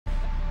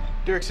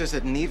Derek says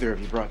that neither of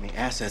you brought any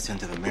assets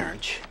into the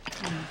marriage.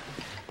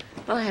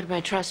 Well, I had my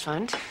trust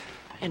fund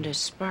and a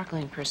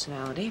sparkling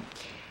personality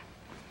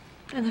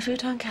and the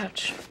futon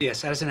couch.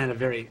 Yes, Addison had a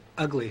very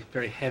ugly,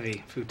 very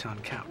heavy futon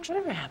couch.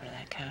 Whatever happened to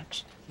that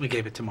couch? We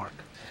gave it to Mark.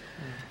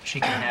 She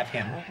can have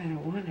him. I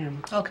don't want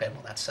him. Okay,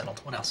 well, that's settled.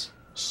 What else?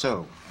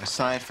 So,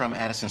 aside from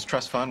Addison's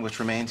trust fund, which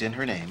remains in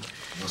her name,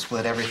 you'll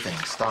split everything,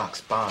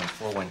 stocks, bonds,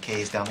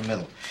 401ks down the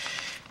middle.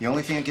 The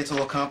only thing that gets a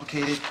little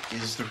complicated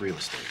is the real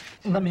estate.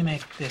 Let me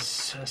make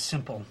this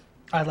simple.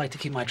 I'd like to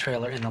keep my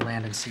trailer in the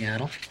land in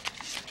Seattle.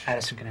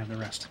 Addison can have the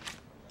rest.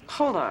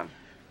 Hold on.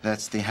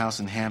 That's the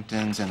house in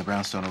Hamptons and the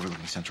brownstone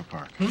overlooking Central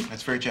Park.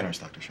 That's very generous,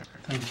 Dr.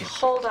 Shepherd. Thank you.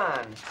 Hold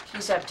on.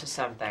 He's up to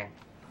something.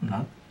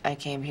 No. I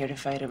came here to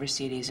fight over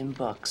CDs and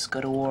books, go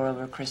to war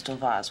over crystal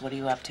vase. What are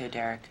you up to,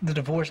 Derek? The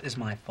divorce is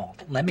my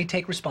fault. Let me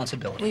take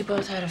responsibility. We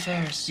both had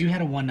affairs. You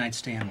had a one-night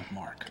stand with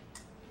Mark.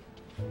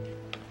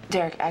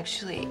 Derek,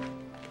 actually,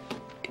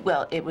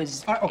 well, it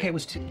was... Okay, it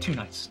was two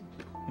nights.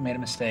 You made a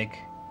mistake.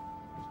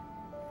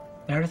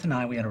 Meredith and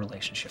I, we had a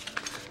relationship.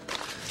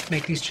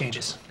 Make these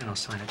changes, and I'll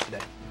sign it today.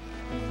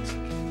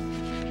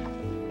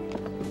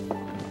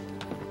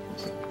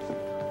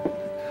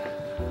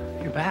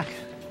 You're back.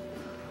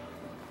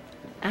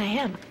 I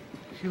am.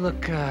 You look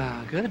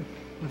good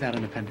without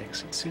an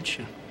appendix. It suits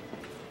you.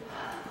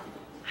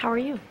 How are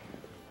you?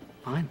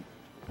 Fine.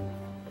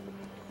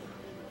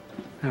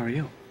 How are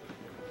you?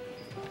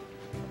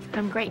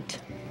 I'm great.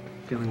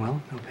 Feeling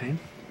well? No pain?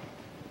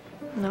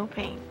 No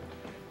pain.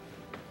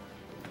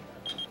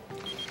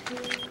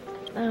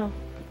 Oh.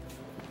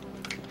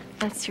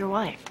 That's your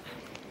wife.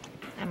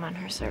 I'm on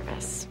her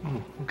service.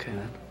 Oh, okay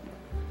then.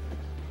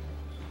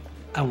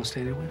 I won't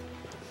stay there with.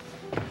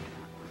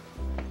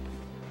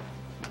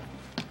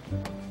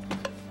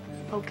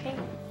 Okay.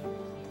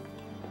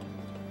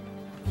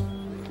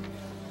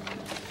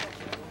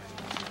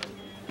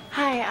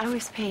 Hi, I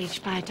was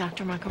paged by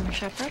Dr. Montgomery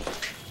Shepherd.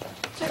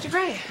 Dr.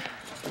 Gray,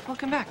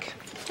 welcome back.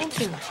 Thank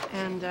you.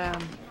 And,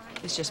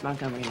 it's just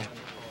Montgomery now.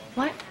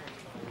 What?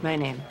 My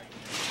name.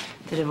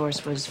 The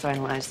divorce was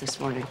finalized this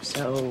morning,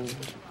 so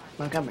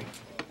Montgomery.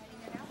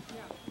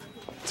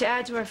 To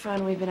add to our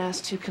fund, we've been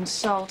asked to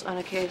consult on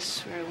a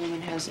case where a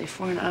woman has a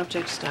foreign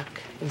object stuck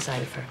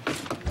inside of her.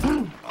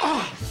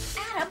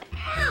 Adam,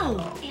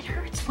 ow! It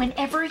hurts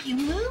whenever you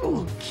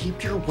move.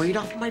 Keep your weight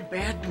off my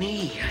bad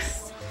knee.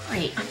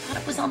 Sorry, I thought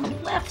it was on the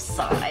left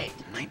side.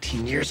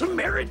 19 years of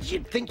marriage,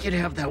 you'd think you'd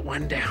have that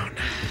one down.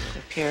 It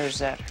appears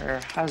that her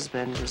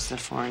husband is the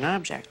foreign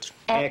object.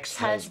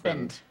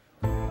 Ex-husband.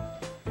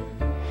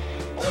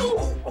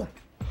 Oh!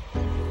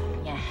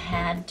 You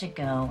had to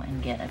go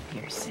and get a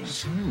piercing.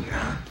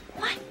 Sonia.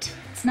 What?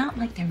 It's not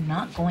like they're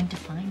not going to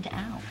find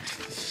out.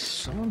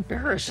 So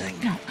embarrassing.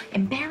 No,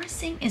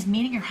 embarrassing is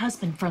meeting your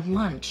husband for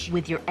lunch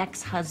with your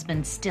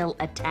ex-husband still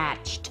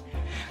attached.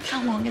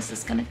 How long is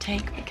this gonna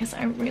take? Because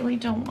I really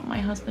don't want my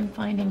husband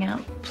finding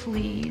out.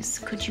 Please,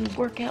 could you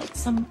work out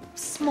some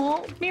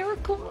small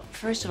miracle?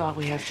 First of all,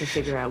 we have to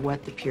figure out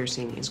what the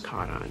piercing is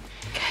caught on.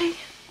 Okay.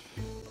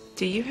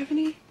 Do you have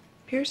any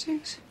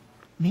piercings?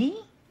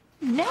 Me?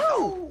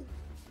 No!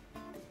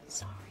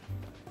 Sorry.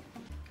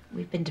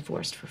 We've been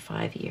divorced for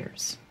 5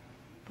 years,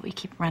 but we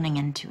keep running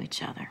into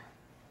each other.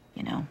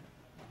 You know,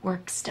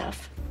 work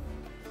stuff.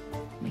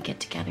 We get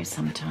together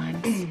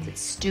sometimes. It's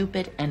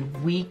stupid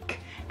and weak,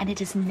 and it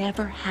is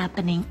never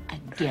happening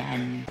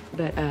again.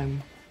 But,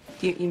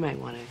 you might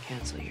want to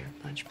cancel your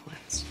lunch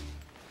plans.